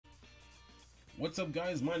What's up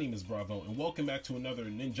guys, my name is Bravo and welcome back to another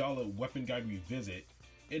Ninjala weapon guide revisit.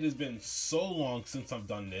 It has been so long since I've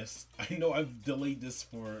done this. I know I've delayed this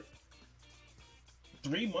for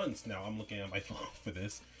 3 months now. I'm looking at my phone for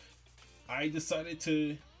this. I decided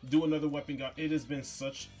to do another weapon guide. It has been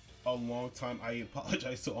such a long time. I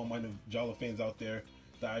apologize to all my Ninjala fans out there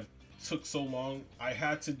that I've took so long.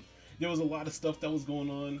 There was a lot of stuff that was going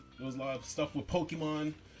on. There was a lot of stuff with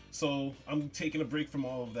Pokemon. So I'm taking a break from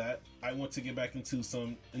all of that. I want to get back into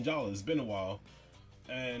some Ninjala. It's been a while.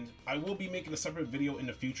 And I will be making a separate video in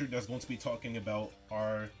the future that's going to be talking about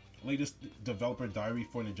our latest developer diary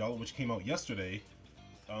for Ninjala, which came out yesterday,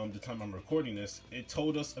 the time I'm recording this. It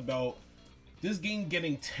told us about this game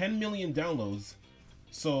getting 10 million downloads.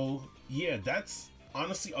 So yeah, that's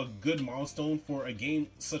honestly a good milestone for a game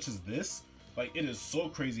such as this. Like, it is so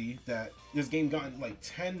crazy that this game got like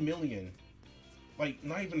 10 million. Like,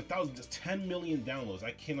 not even 1,000, just 10 million downloads.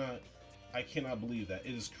 I cannot believe that.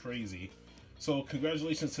 It is crazy. So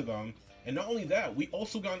congratulations to them. And not only that, we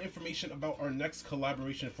also got information about our next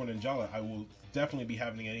collaboration for Ninjala. I will definitely be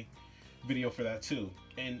having a video for that too.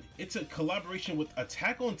 And it's a collaboration with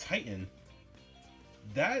Attack on Titan.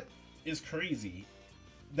 That is crazy.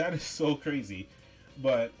 That is so crazy.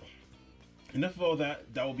 But enough of all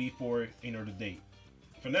that. That will be for another date.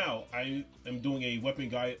 For now, I am doing a weapon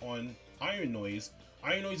guide on Iron Noise.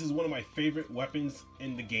 Iron Noise is one of my favorite weapons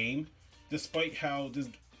in the game, despite how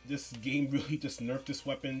this game really just nerfed this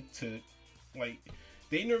weapon to, like,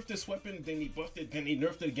 they nerfed this weapon, then they buffed it, then they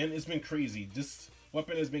nerfed it again. It's been crazy. This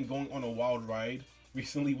weapon has been going on a wild ride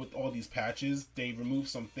recently with all these patches. They removed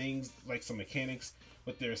some things, like some mechanics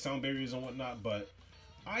with their sound barriers and whatnot, but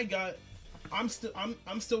I'm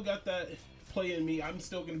still got that play in me. I'm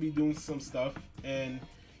still gonna be doing some stuff. And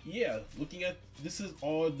yeah, looking at this is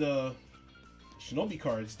all the Shinobi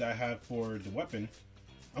cards that I have for the weapon.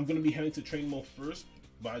 I'm gonna be heading to training mode first,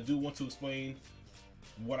 but I do want to explain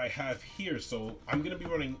what I have here. So I'm gonna be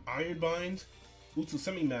running Iron Bind, Utsu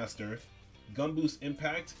Semi Master, Gun Boost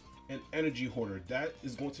Impact, and Energy Hoarder. That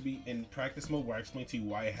is going to be in practice mode, where I explain to you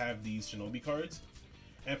why I have these Shinobi cards.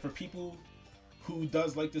 And for people who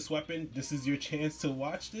does like this weapon, this is your chance to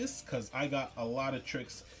watch this, because I got a lot of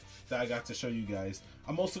tricks that I got to show you guys.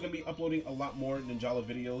 I'm also going to be uploading a lot more Ninjala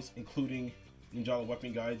videos, including Ninjala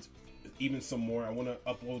weapon guides, even some more. I want to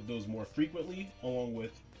upload those more frequently, along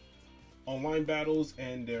with online battles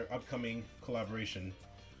and their upcoming collaboration.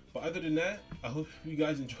 But other than that, I hope you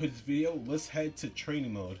guys enjoyed this video. Let's head to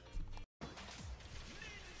training mode.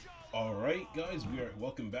 Alright guys,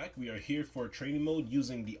 welcome back. We are here for training mode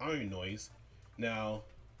using the Iron Noise. Now,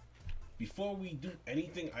 before we do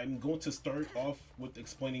anything, I'm going to start off with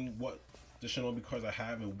explaining what the Shinobi cards I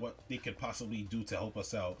have and what they could possibly do to help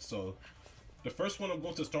us out. So, the first one I'm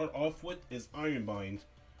going to start off with is Iron Bind.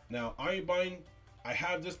 Now, Iron Bind, I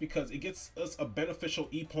have this because it gets us a beneficial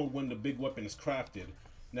EPON when the big weapon is crafted.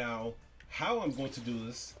 Now, how I'm going to do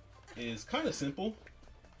this is kind of simple.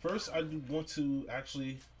 First, I want to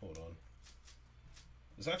actually, hold on.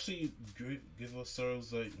 Let's actually give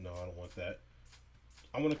ourselves like, no, I don't want that.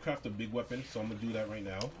 I want to craft a big weapon, so I'm going to do that right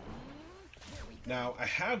now. Now, I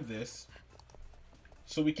have this,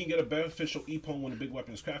 so we can get a beneficial EPON when the big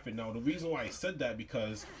weapon is crafted. Now, the reason why I said that,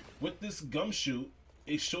 because with this gum shoot,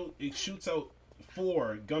 it shoots out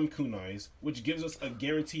 4 gum kunais, which gives us a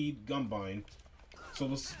guaranteed gum bind. So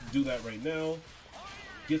let's do that right now.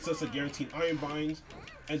 Gets us a guaranteed Iron Bind,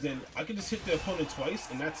 and then I can just hit the opponent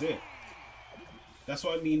twice, and that's it. That's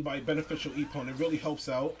what I mean by beneficial EPON. It really helps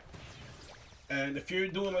out. And if you're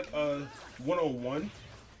doing like a one-on-one,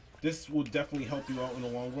 this will definitely help you out in the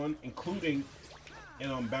long run, including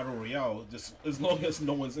in Battle Royale, just as long as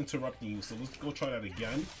no one's interrupting you. So let's go try that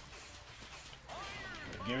again.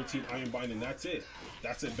 Guaranteed Iron Bind, and that's it.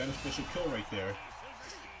 That's a beneficial kill right there.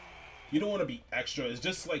 You don't want to be extra. It's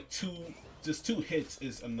just like two hits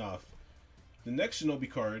is enough. The next Shinobi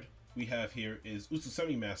card we have here is Utsu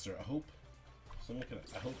Semi Master. I hope you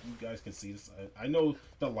guys can see this. I know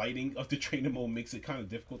the lighting of the training mode makes it kind of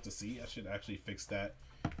difficult to see. I should actually fix that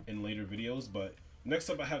in later videos. But next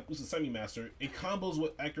up, I have Utsu Semi Master. It combos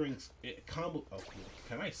with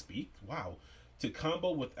can I speak? Wow. To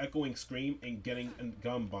combo with Echoing Scream and getting a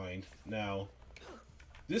Gum Bind. Now,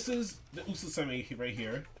 this is the Utsu Semi right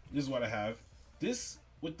here. This is what I have. This,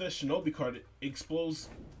 with the Shinobi card, it explodes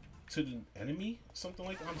to the enemy, something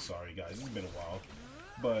like that. I'm sorry guys, it's been a while.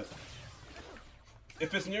 But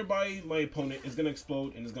if it's nearby my opponent, it's going to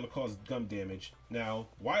explode and it's going to cause gum damage. Now,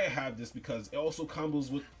 why I have this, because it also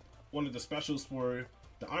combos with one of the specials for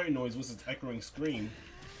the Iron Noise, which is Echoing Scream.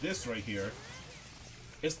 This right here.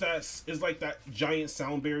 It's like that giant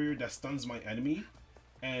sound barrier that stuns my enemy.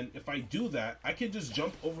 And if I do that, I can just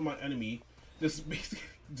jump over my enemy, just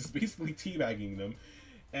basically teabagging them.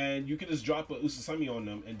 And you can just drop a Usasami on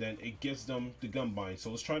them, and then it gives them the gun bind. So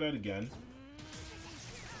let's try that again.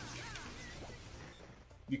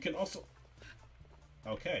 You can also...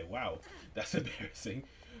 Okay, wow. That's embarrassing.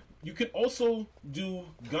 You can also do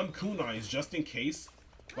gun kunais just in case.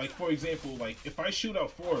 Like, for example, like, if I shoot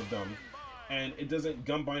out 4 of them, and it doesn't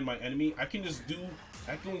gun bind my enemy, I can just do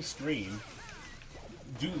Echoing Stream,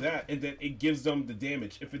 do that, and then it gives them the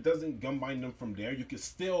damage. If it doesn't gun bind them from there, you can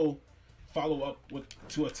still follow up with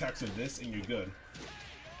 2 attacks of this, and you're good.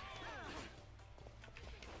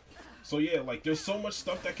 So yeah, like, there's so much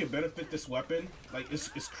stuff that can benefit this weapon. Like,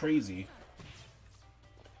 it's crazy.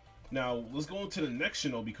 Now, let's go into the next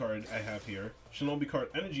Shinobi card I have here. Shinobi card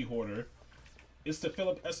Energy Hoarder. It's to fill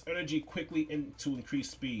up S energy quickly and to increase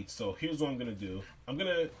speed. So here's what I'm going to do. I'm going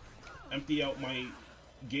to empty out my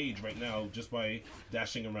gauge right now just by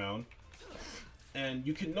dashing around. And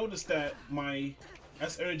you can notice that my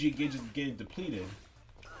S energy gauge is getting depleted.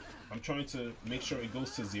 I'm trying to make sure it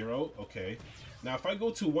goes to 0. Okay. Now if I go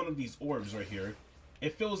to one of these orbs right here,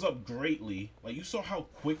 it fills up greatly. Like, you saw how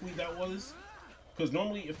quickly that was? Because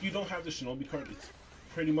normally if you don't have the Shinobi card, it's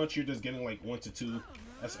pretty much you're just getting like 1 to 2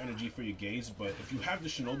 S energy for your gaze. But if you have the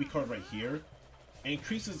Shinobi card right here, it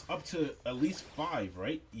increases up to at least 5,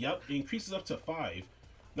 right? Yep, it increases up to 5.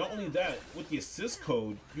 Not only that, with the assist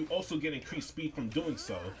code, you also get increased speed from doing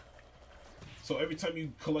so. So every time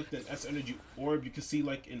you collect an S energy orb, you can see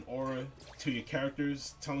like an aura to your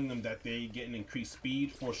characters telling them that they get an increased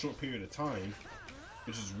speed for a short period of time,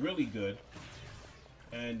 which is really good.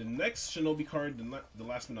 And the next Shinobi card, the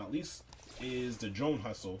last but not least, is the Drone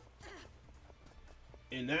Hustle.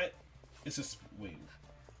 And that is just... Wait.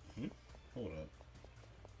 Hold up.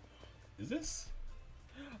 Is this?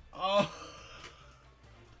 Oh.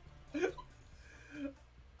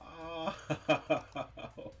 Oh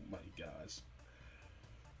my gosh.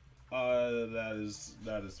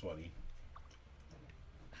 That is funny.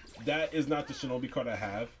 That is not the Shinobi card I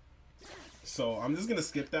have. So I'm just gonna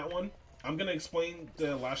skip that one. I'm gonna explain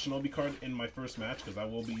the last Shinobi card in my first match because I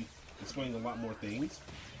will be explaining a lot more things.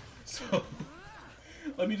 So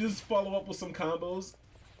let me just follow up with some combos.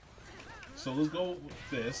 So let's go with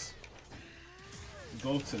this.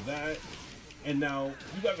 Go to that. And now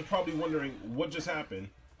you guys are probably wondering what just happened.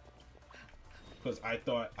 Because I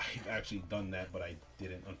thought I've actually done that, but I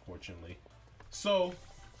didn't, unfortunately. So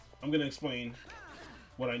I'm gonna explain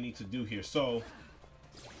what I need to do here. So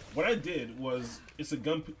what I did was,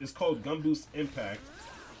 it's called Gun Boost Impact.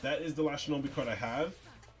 That is the last Shinobi card I have.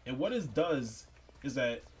 And what it does is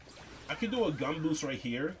that I can do a gun boost right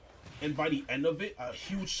here, and by the end of it, a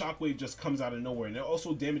huge shockwave just comes out of nowhere, and it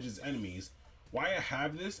also damages enemies. Why I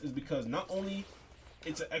have this is because not only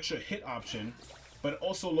it's an extra hit option, but it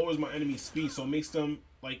also lowers my enemy's speed, so it makes them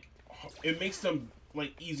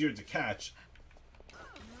like easier to catch.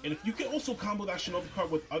 And if you can also combo that Shinobi card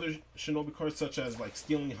with other Shinobi cards such as like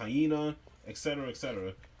Stealing Hyena, etc.,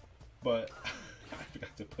 etc. But I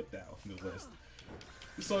forgot to put that on the list.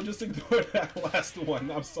 So just ignore that last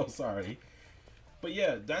one. I'm so sorry. But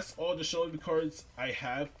yeah, that's all the Shinobi cards I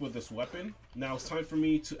have for this weapon. Now it's time for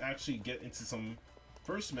me to actually get into some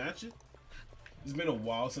first matches. It's been a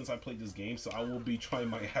while since I played this game, so I will be trying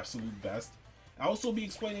my absolute best. I'll also be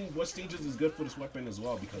explaining what stages is good for this weapon as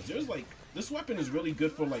well, because there's like, this weapon is really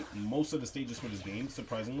good for like most of the stages for this game,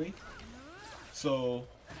 surprisingly. So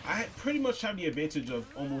I pretty much have the advantage of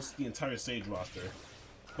almost the entire stage roster.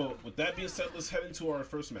 But with that being said, let's head into our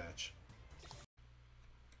first match.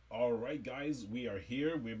 Alright guys, we are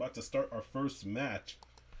here. We're about to start our first match.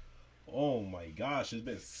 Oh my gosh, it's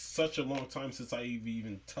been such a long time since I've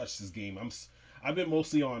even touched this game. I've been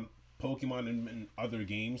mostly on Pokemon and other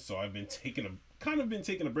games, so I've been taking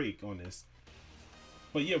a break on this.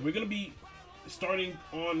 But yeah, we're gonna be starting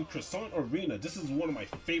on Crescent Arena. This is one of my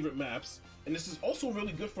favorite maps, and this is also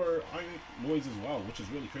really good for Iron Noise as well, which is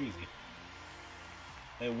really crazy.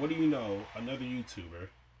 And what do you know? Another YouTuber.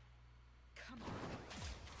 Come on.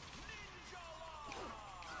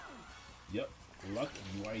 Yep, Luck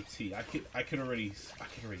UIT. I could already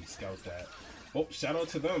scout that. Oh, shout out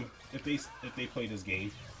to them if they play this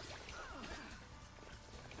game.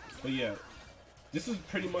 But yeah, this is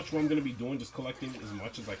pretty much what I'm gonna be doing, just collecting as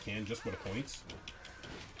much as I can just for the points.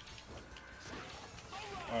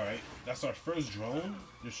 Alright, that's our first drone.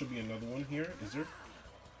 There should be another one here. Is there?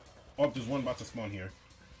 Oh, there's one about to spawn here.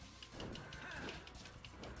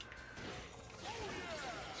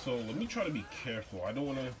 So let me try to be careful. I don't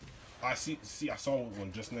want to... I see, I saw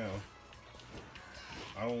one just now.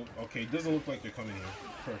 Okay, it doesn't look like they're coming here.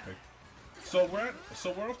 Perfect. So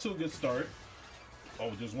we're off to a good start.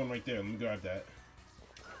 Oh, there's one right there. Let me grab that.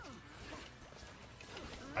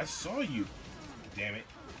 I saw you. Damn it.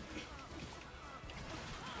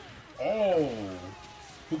 Oh.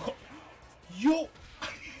 Who called? Yo.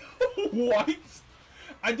 What?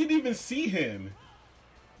 I didn't even see him.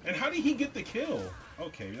 And how did he get the kill?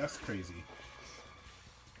 Okay, that's crazy.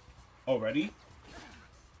 Already?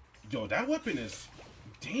 Yo, that weapon is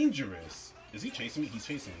dangerous. Is he chasing me? He's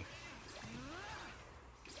chasing me.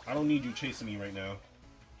 I don't need you chasing me right now.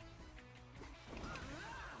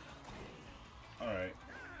 Alright.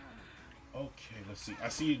 Okay, let's see. I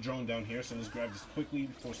see a drone down here, so let's grab this quickly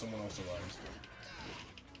before someone else arrives.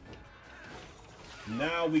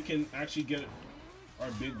 Now we can actually get our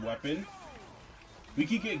big weapon. We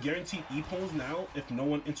can get guaranteed E-pulls now if no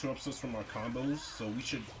one interrupts us from our combos, so we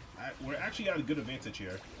should... We're actually at a good advantage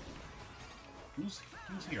here. Who's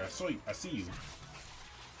here? I saw you. I see you.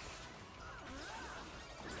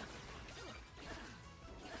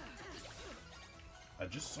 I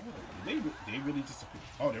just saw them. They really disappeared.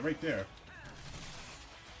 Oh, they're right there.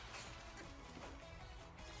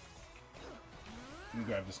 Let me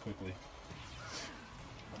grab this quickly.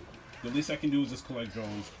 The least I can do is just collect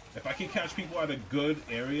drones. If I can catch people at a good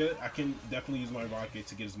area, I can definitely use my rocket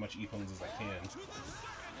to get as much E-phones as I can.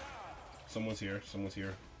 Someone's here. Someone's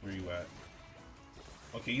here. Where are you at?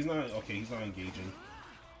 Okay, he's not. Okay, he's not engaging.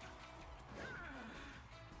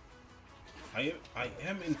 I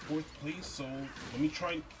am in 4th place, so let me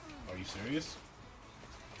try. Are you serious?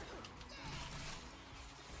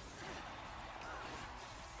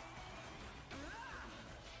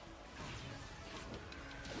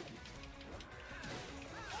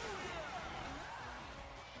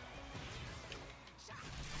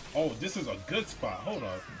 Oh, this is a good spot. Hold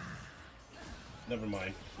up. Never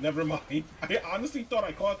mind. Never mind. I honestly thought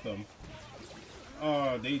I caught them.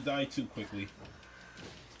 Oh, they died too quickly.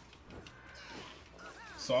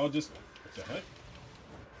 So I'll just... What the heck?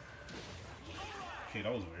 Okay,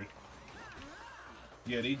 that was weird.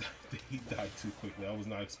 Yeah, they died too quickly. I was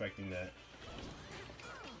not expecting that.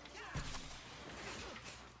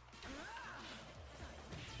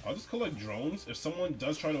 I'll just collect drones. If someone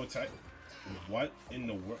does try to attack... What in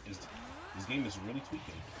the world is... This game is really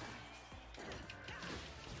tweaking.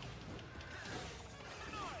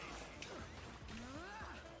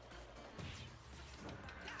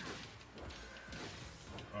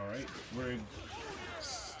 Alright, we're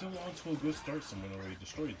still on to a good start. Someone already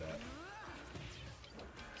destroyed that.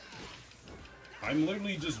 I'm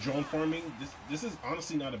literally just drone farming. This is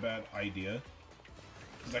honestly not a bad idea,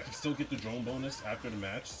 because I can still get the drone bonus after the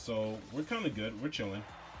match, so we're kind of good. We're chilling.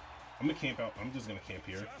 I'm gonna camp out. I'm just gonna camp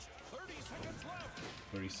here.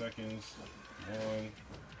 30 seconds. 1.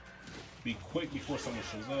 Be quick before someone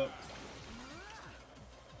shows up.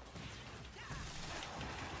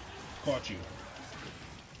 Caught you.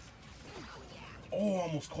 Oh, I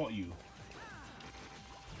almost caught you.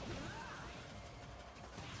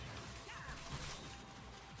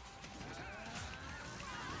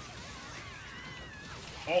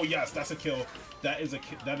 Oh yes, that's a kill. That is a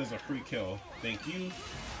free kill. Thank you.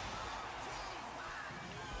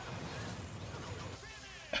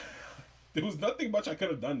 There was nothing much I could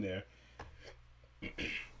have done there.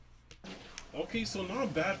 Okay, so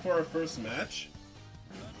not bad for our first match.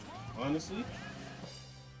 Honestly.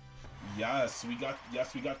 Yes, we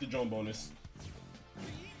got the drone bonus.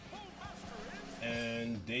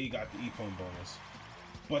 And they got the E-phone bonus.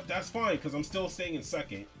 But that's fine, because I'm still staying in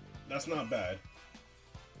 2nd. That's not bad.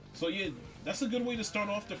 So yeah, that's a good way to start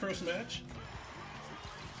off the first match.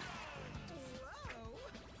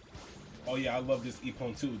 Oh yeah, I love this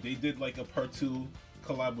E-phone too. They did like a part 2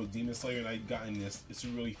 collab with Demon Slayer, and I gotten this. It's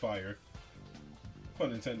really fire.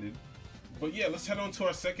 Pun intended. But yeah, let's head on to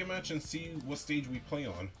our 2nd match and see what stage we play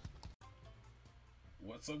on.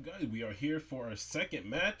 What's up, guys? We are here for our 2nd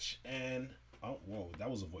match, and oh, whoa, that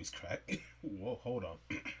was a voice crack. Whoa, hold on.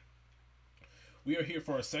 We are here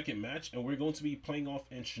for our 2nd match, and we're going to be playing off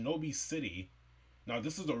in Shinobi City. Now,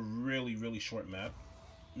 this is a really, really short map.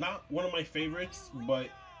 Not one of my favorites, but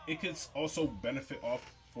it could also benefit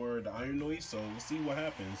off for the Iron Noise, so we'll see what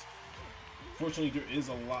happens. Fortunately, there is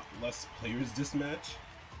a lot less players this match.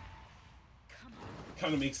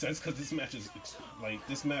 Kind of makes sense, because this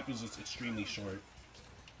map is just extremely short.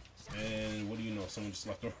 And what do you know? Someone just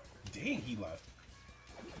left. Dang, he left.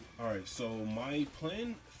 Alright, so my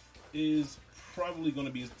plan is probably going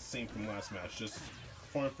to be the same from last match. Just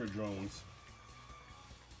farm for drones.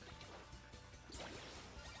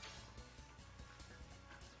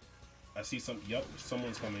 I see some. Yep,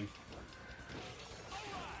 someone's coming.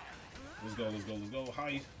 Let's go, let's go, let's go.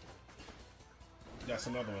 Hi. That's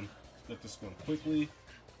another one. Get this one quickly.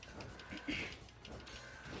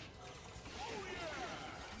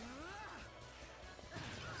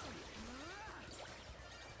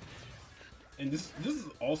 And this is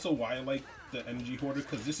also why I like the energy hoarder,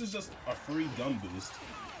 because this is just a free gun boost.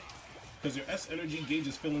 Because your S energy gauge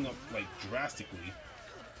is filling up like drastically.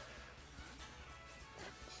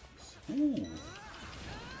 Ooh.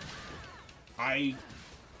 I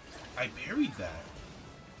parried that.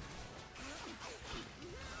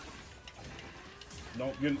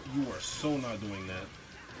 No, you are so not doing that.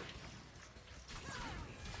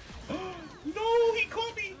 No, he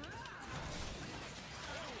caught me.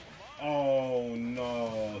 Oh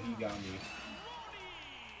no, he got me.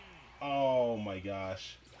 Oh my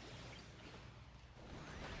gosh.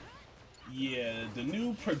 Yeah, the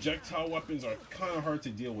new projectile weapons are kind of hard to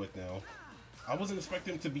deal with now. I wasn't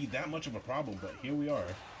expecting them to be that much of a problem, but here we are.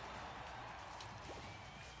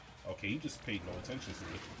 Okay, he just paid no attention to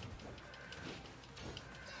me.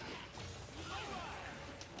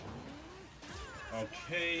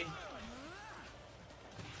 Okay.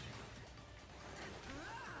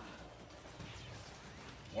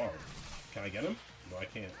 Wow. Can I get him? No, I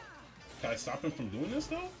can't. Can I stop him from doing this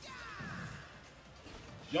though?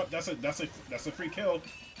 Yup, that's a free kill.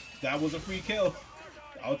 That was a free kill.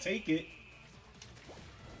 I'll take it.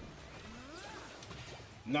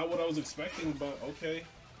 Not what I was expecting, but okay.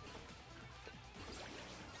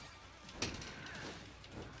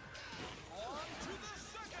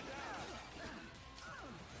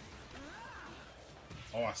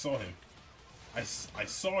 Oh, I saw him. I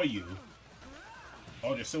saw you.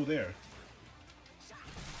 Oh, they're still there.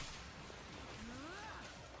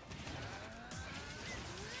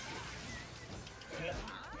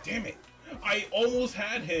 Damn it. I almost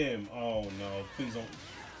had him. Oh, no. Please don't.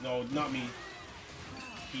 No, not me.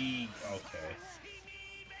 He... Okay.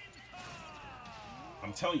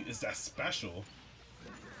 I'm telling you, it's that special.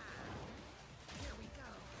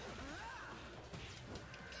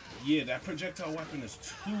 Yeah, that projectile weapon is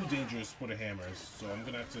too dangerous for the hammers, so I'm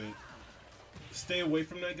gonna have to stay away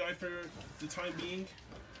from that guy for the time being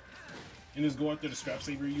and just go after the scrap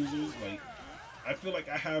saber users. Like, I feel like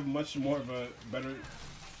I have much more of a better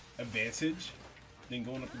advantage than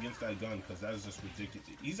going up against that gun, because that is just ridiculous.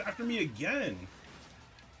 He's after me again.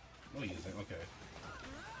 No, he isn't. Okay.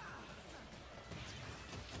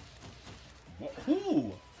 What?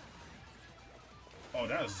 Who? Oh,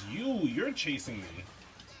 that's you. You're chasing me.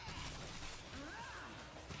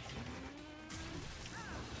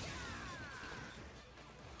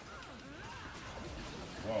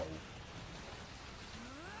 Whoa.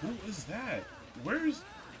 Who is that? Where's...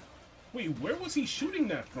 Wait, where was he shooting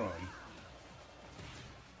that from?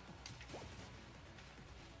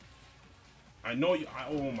 I know you...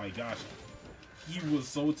 oh my gosh. He was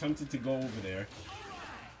so tempted to go over there.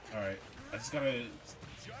 Alright. I just gotta...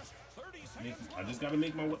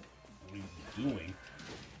 make my... What are you doing?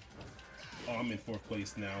 Oh, I'm in 4th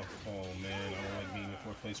place now. Oh man, I don't like being in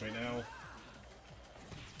 4th place right now.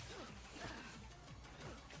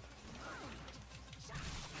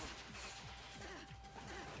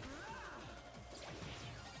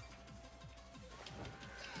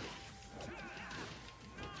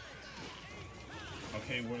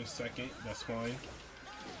 Okay, we're in 2nd. That's fine.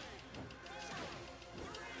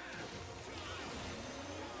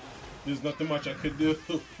 There's nothing much I could do.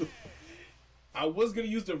 I was gonna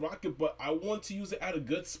use the rocket, but I want to use it at a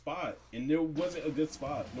good spot, and there wasn't a good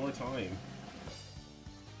spot nor time.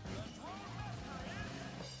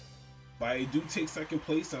 But I do take 2nd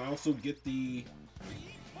place, and I also get the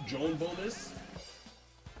drone bonus.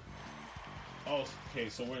 Oh, okay,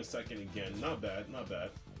 so we're in 2nd again. Not bad, not bad.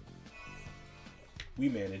 We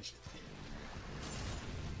managed.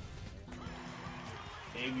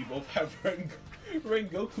 And we both have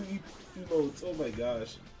Rengoku emotes. Oh my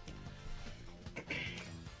gosh.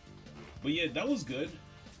 But yeah, that was good.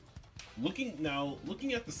 Looking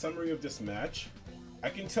at the summary of this match, I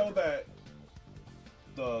can tell that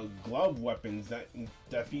the glove weapons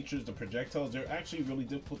that features the projectiles, they're actually really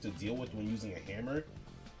difficult to deal with when using a hammer.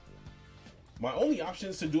 My only option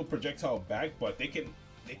is to do a projectile back, but they can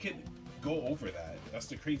go over that. That's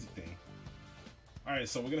the crazy thing. Alright,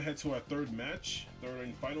 so we're gonna head to our third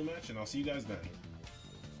and final match, and I'll see you guys then.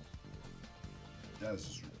 That is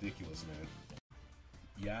just ridiculous, man.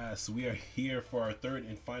 Yes, we are here for our third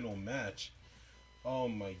and final match. Oh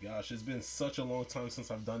my gosh, it's been such a long time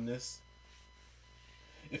since I've done this.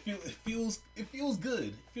 It feels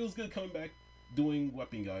good. It feels good coming back doing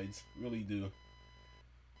weapon guides. Really do.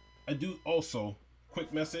 I do also,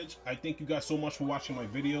 quick message, I thank you guys so much for watching my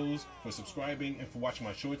videos, for subscribing, and for watching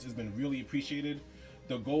my shorts. It's been really appreciated.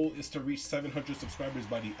 The goal is to reach 700 subscribers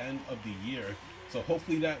by the end of the year. So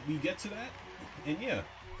hopefully that we get to that. And yeah,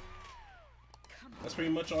 that's pretty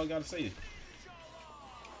much all I gotta say.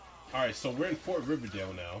 Alright, so we're in Fort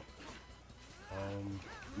Riverdale now.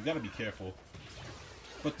 We gotta be careful.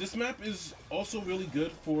 But this map is also really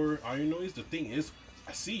good for Iron Noise. The thing is,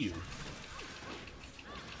 I see you.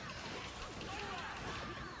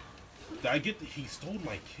 Did I get he stole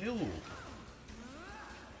my kill.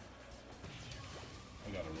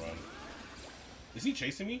 I gotta run. Is he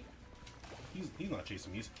chasing me? He's not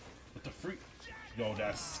chasing me. What the freak? Yo,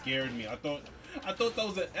 that scared me. I thought that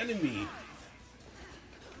was an enemy.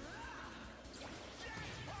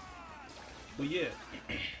 But yeah,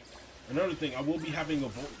 another thing, I will be having a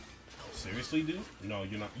vote. Seriously, dude? No,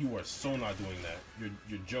 you're not. You are so not doing that.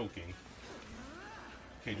 You're joking.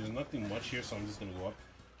 Okay, there's nothing much here, so I'm just gonna go up.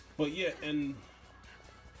 But yeah, and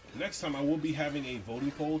next time I will be having a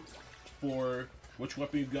voting poll for which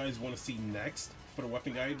weapon you guys want to see next for the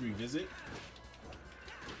weapon guide revisit.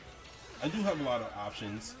 I do have a lot of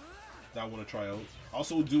options that I want to try out. I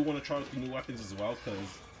also do want to try out the new weapons as well,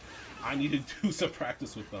 because I need to do some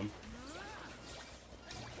practice with them.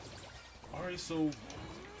 Alright, so...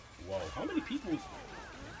 Whoa, how many people...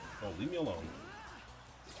 Oh, leave me alone.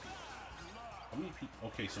 How many people...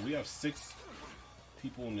 Okay, so we have 6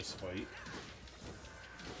 people in this fight.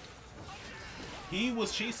 He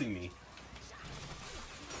was chasing me.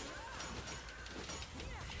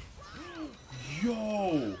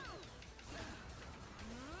 Yo!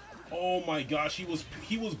 Oh my gosh, he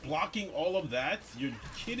was blocking all of that? You're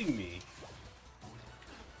kidding me.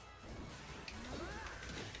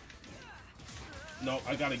 No,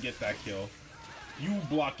 I gotta get that kill. You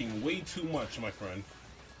blocking way too much, my friend.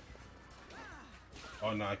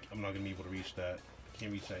 Oh no, I'm not gonna be able to reach that.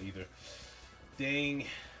 Can't reach that either. Dang.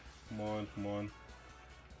 Come on, come on.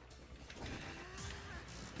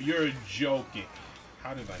 You're joking.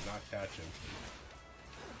 How did I not catch him?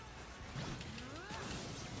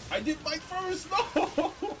 I did my first!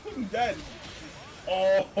 No! I'm dead.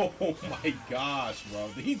 Oh my gosh, bro.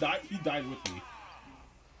 He died with me.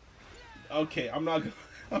 Okay, I'm not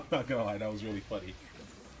gonna lie, that was really funny.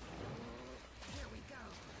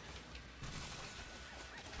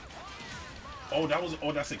 Oh,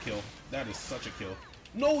 that's a kill. That is such a kill.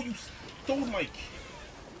 No, you stole my kill.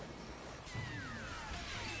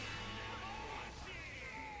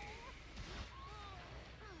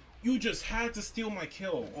 You just had to steal my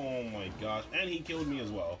kill. Oh my gosh. And he killed me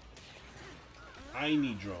as well. I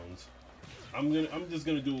need drones. I'm just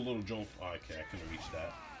gonna do a little drone. Oh, okay, I couldn't reach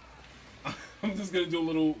that. I'm just gonna do a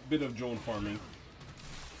little bit of drone farming.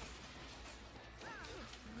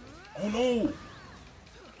 Oh no!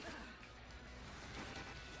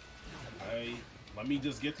 Let me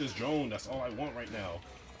just get this drone. That's all I want right now.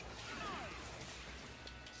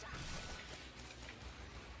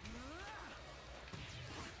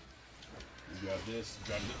 Grab this,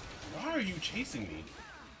 grab it. Why are you chasing me?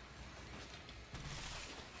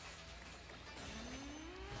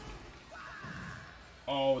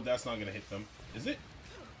 Oh, that's not gonna hit them. Is it?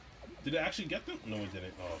 Did it actually get them? No, it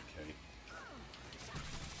didn't. Oh, okay.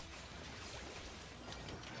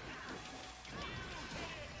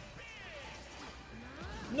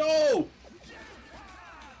 No!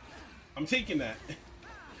 I'm taking that.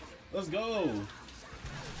 Let's go.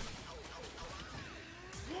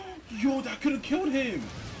 Yo, that could have killed him.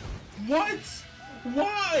 What?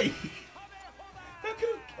 Why? That could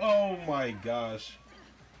have... Oh my gosh.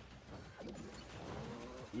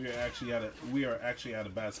 We are actually at a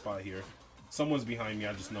bad spot here. Someone's behind me,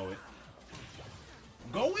 I just know it.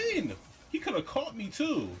 Go in! He could have caught me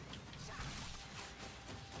too.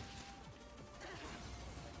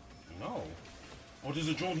 No. Oh, there's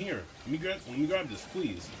a drone here. Let me grab this,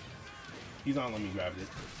 please. He's not letting me grab it.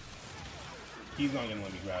 He's not gonna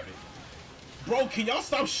let me grab it. Bro, can y'all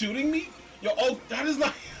stop shooting me? Yo, oh, that is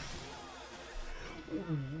not...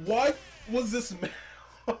 What was this?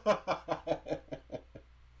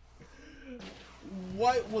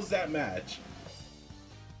 What was that match?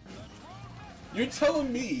 You're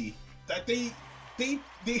telling me that they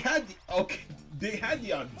had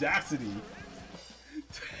the audacity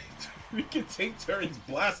to freaking take turns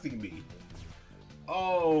blasting me.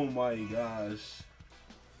 Oh my gosh.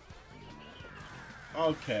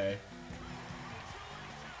 Okay.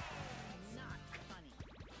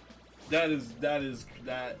 That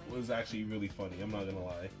was actually really funny. I'm not gonna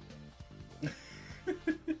lie.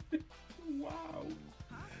 Wow.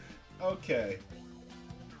 Okay.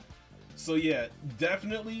 So yeah,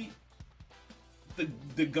 definitely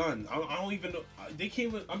the gun. I don't even know. They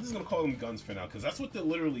came. I'm just gonna call them guns for now because that's what it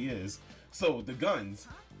literally is. So the guns,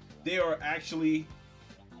 they are actually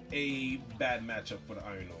a bad matchup for the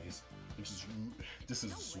Iron Noise, which is this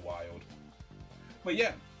is wild. But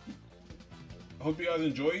yeah. I hope you guys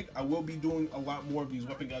enjoyed. I will be doing a lot more of these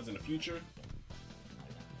weapon guides in the future.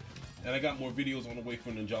 And I got more videos on the way for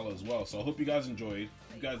Ninjala as well. So I hope you guys enjoyed.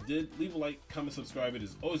 If you guys did, leave a like, comment, subscribe. It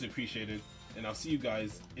is always appreciated. And I'll see you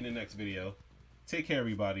guys in the next video. Take care,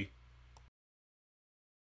 everybody.